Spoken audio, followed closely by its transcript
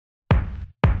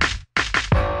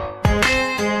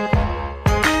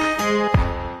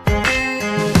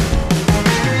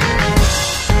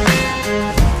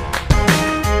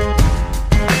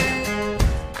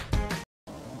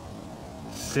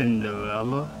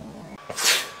Cinderella.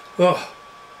 Oh.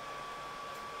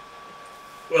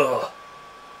 Oh.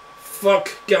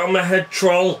 Fuck, get on my head,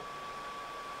 troll.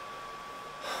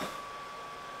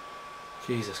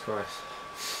 Jesus Christ.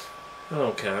 I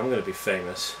don't care, I'm gonna be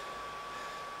famous.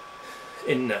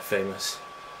 Internet famous.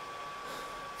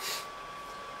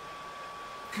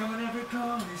 Come on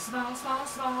everybody, smile, smile,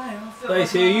 smile.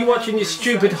 Lacey, are you watching your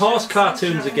stupid horse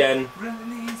cartoons again?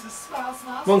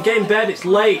 Come on, get in bed, it's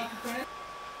late.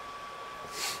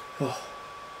 Oh.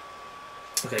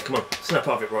 Okay, come on, snap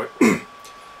out of it, Roy.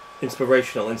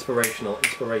 Inspirational, inspirational,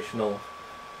 inspirational.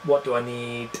 What do I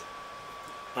need?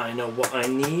 I know what I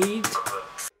need.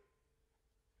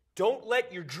 Don't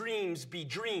let your dreams be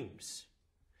dreams.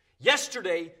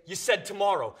 Yesterday, you said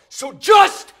tomorrow. So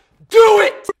just do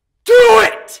it! Do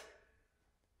it!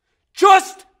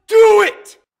 Just do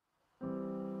it!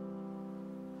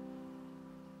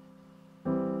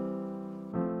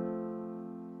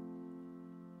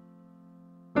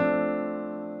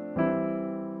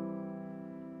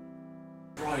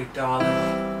 Roy,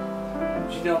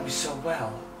 darling, you know me so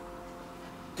well.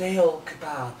 Day-old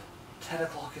kebab, 10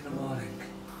 o'clock in the morning.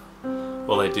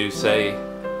 Well, they do say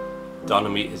doner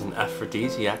meat is an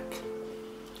aphrodisiac.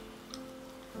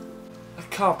 I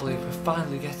can't believe we're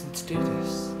finally getting to do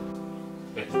this.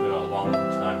 It's been a long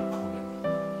time coming.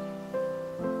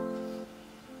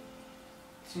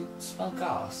 Do you smell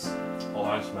gas? All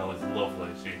I smell is love,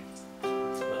 Lacey.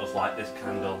 It smells like this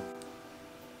candle.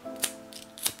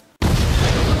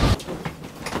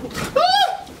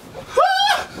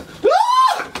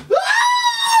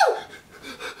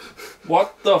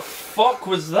 What the fuck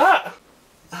was that?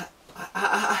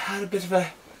 I had a bit of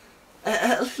a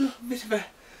little bit of a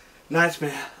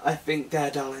nightmare, I think, there,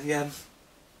 darling, yeah.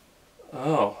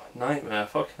 Oh, nightmare,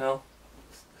 fucking hell.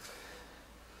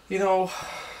 You know,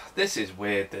 this is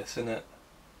weird, this, isn't it?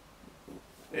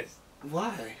 It's...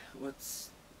 Why? What's...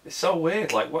 It's so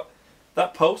weird, like, what...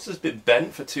 That poster's been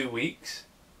bent for 2 weeks.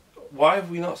 Why have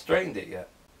we not straightened it yet?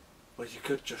 Well, you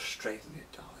could just straighten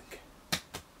it, darling.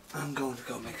 I'm going to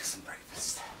go make us some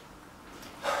breakfast.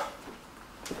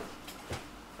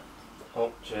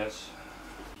 Oh, cheers.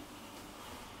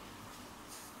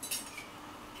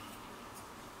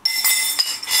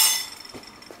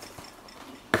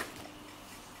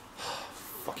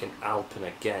 Fucking Alpen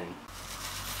again.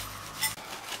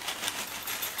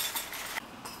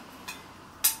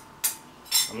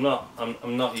 I'm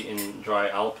not eating dry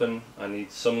Alpen. I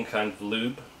need some kind of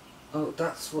lube. Oh,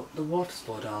 that's what the water's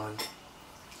for, darling.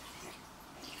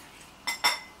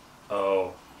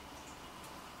 Oh.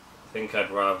 I think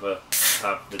I'd rather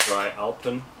have the dry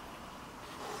Alpen.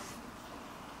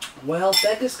 Well,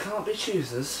 beggars can't be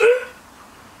choosers.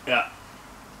 Yeah.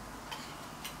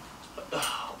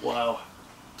 Wow.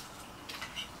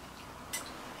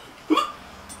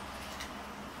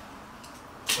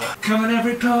 Come on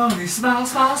everybody, smile,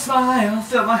 smile, smile.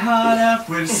 Fill my heart up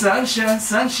with sunshine,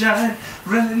 sunshine.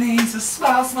 Really needs a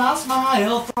smile, smile,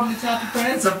 smile from the type of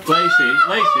friends of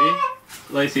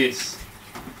Lacey,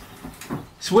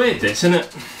 it's weird this, isn't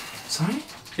it? Sorry?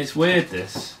 It's weird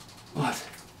this. What?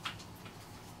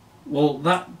 Well,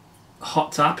 that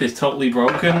hot tap is totally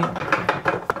broken.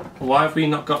 Why have we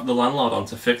not got the landlord on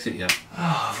to fix it yet?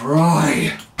 Oh,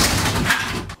 Roy!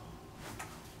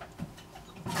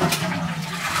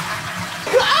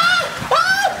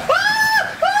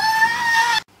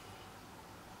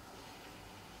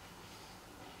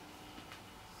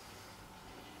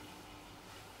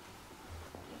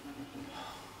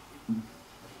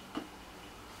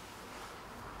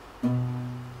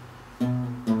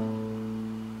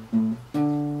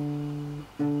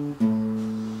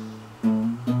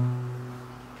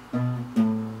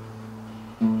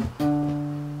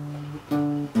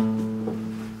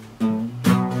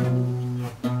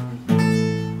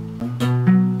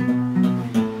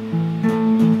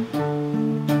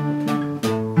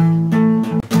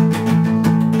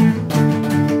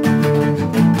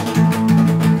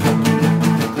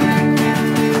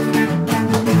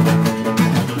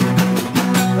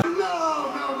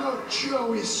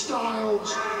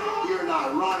 You're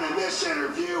not running this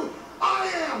interview. I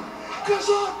am, because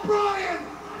I'm Brian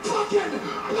fucking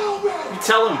Pillman. You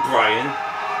tell him, Brian.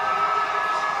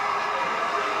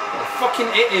 Oh,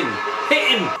 fucking hit him.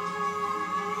 Hit him.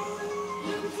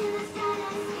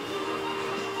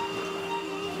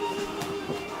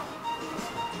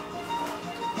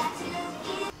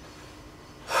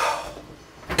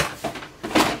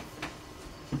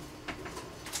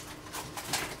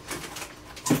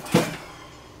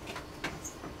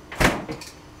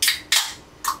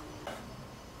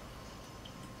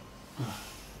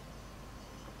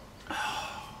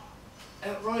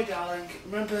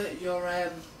 remember your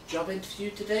job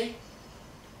interview today?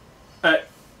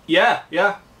 Yeah.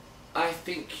 I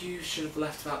think you should have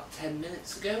left about 10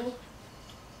 minutes ago.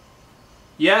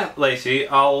 Yeah, Lacey,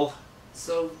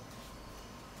 So...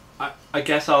 I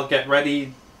guess I'll get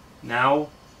ready now.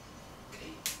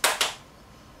 Okay.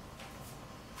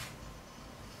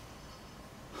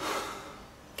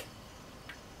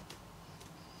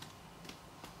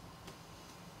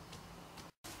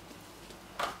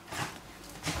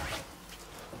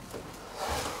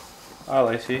 Hi,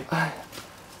 Lacey.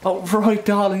 Oh, Roy,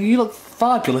 darling, you look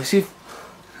fabulous. You've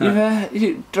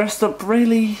you dressed up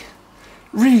really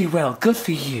well. Good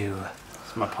for you.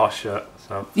 It's my posh shirt,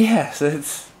 so... Yes,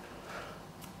 it's...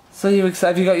 So you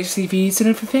excited? Have you got your CVs and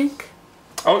everything?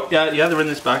 Oh, yeah, they're in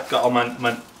this bag. Got all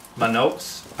my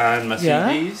notes and my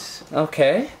CVs.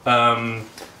 Okay.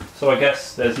 So I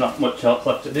guess there's not much else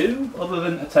left to do other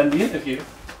than attend the interview.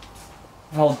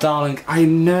 Oh, darling, I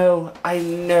know.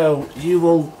 You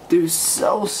will do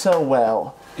so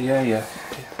well. Yeah.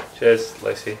 Cheers,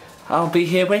 Lacey. I'll be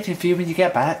here waiting for you when you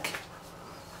get back.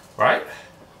 Right.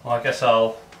 Well, I guess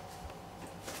I'll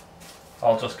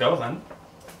just go then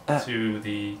to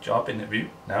the job interview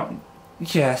now.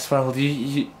 Yes, well,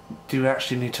 you do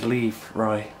actually need to leave,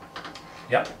 Roy.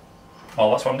 Yep.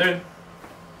 Well, that's what I'm doing.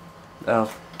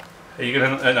 Oh. Are you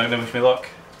gonna wish me luck?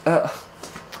 I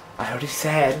already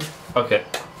said. Okay.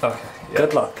 Yeah.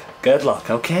 Good luck,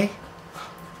 okay?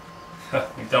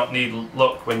 You don't need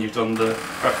luck when you've done the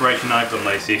preparation I've done,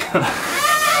 Lacey.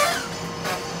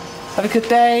 Have a good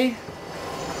day.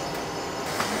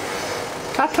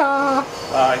 Ta-ta.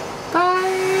 Bye.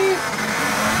 Bye.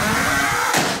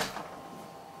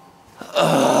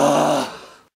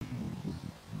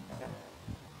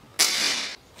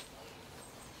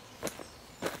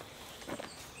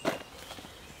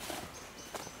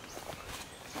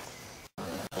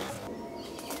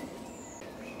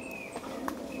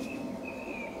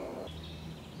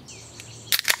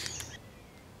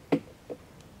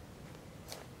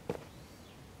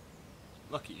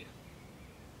 Look at you.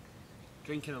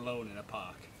 Drinking alone in a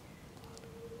park.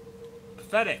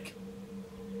 Pathetic.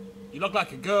 You look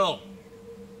like a girl.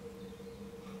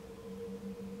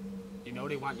 You know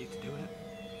they want you to do it?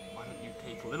 Why don't you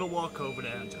take a little walk over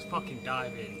there and just fucking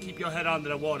dive in? Keep your head under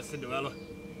the water, Cinderella.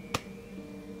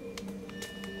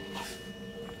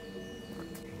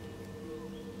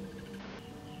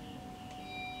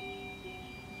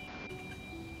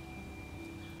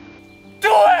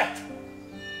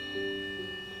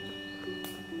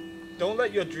 Don't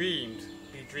let your dreams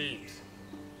be dreams.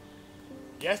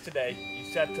 Yesterday, you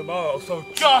said tomorrow, so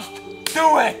just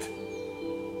do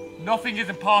it! Nothing is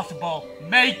impossible.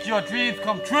 Make your dreams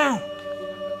come true!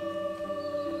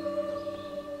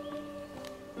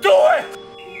 Do it!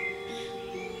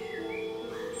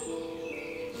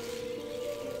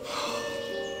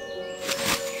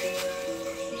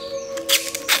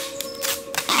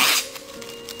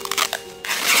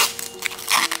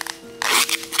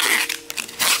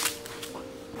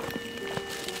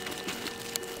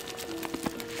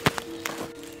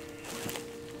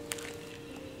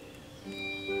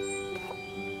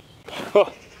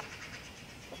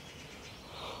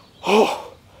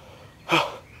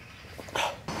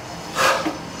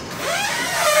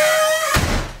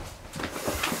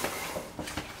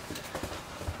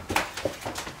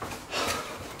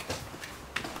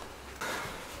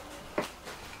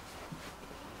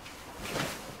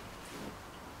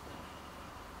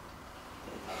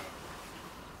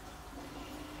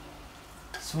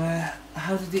 So,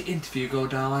 how did the interview go,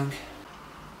 darling?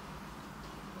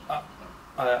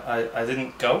 I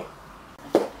didn't go.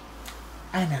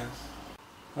 I know.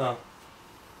 Oh.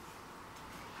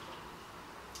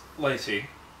 Lacey,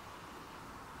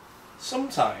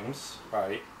 sometimes,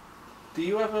 right, do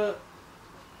you ever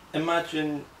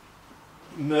imagine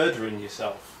murdering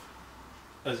yourself?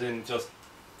 As in just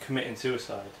committing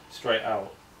suicide straight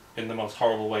out in the most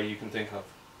horrible way you can think of?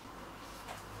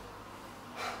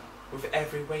 With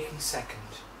every waking second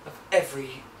of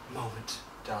every moment,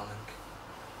 darling.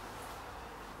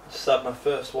 Is that my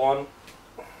first one?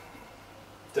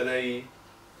 Do they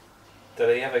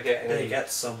ever get any... They get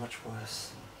so much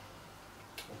worse.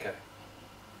 Okay.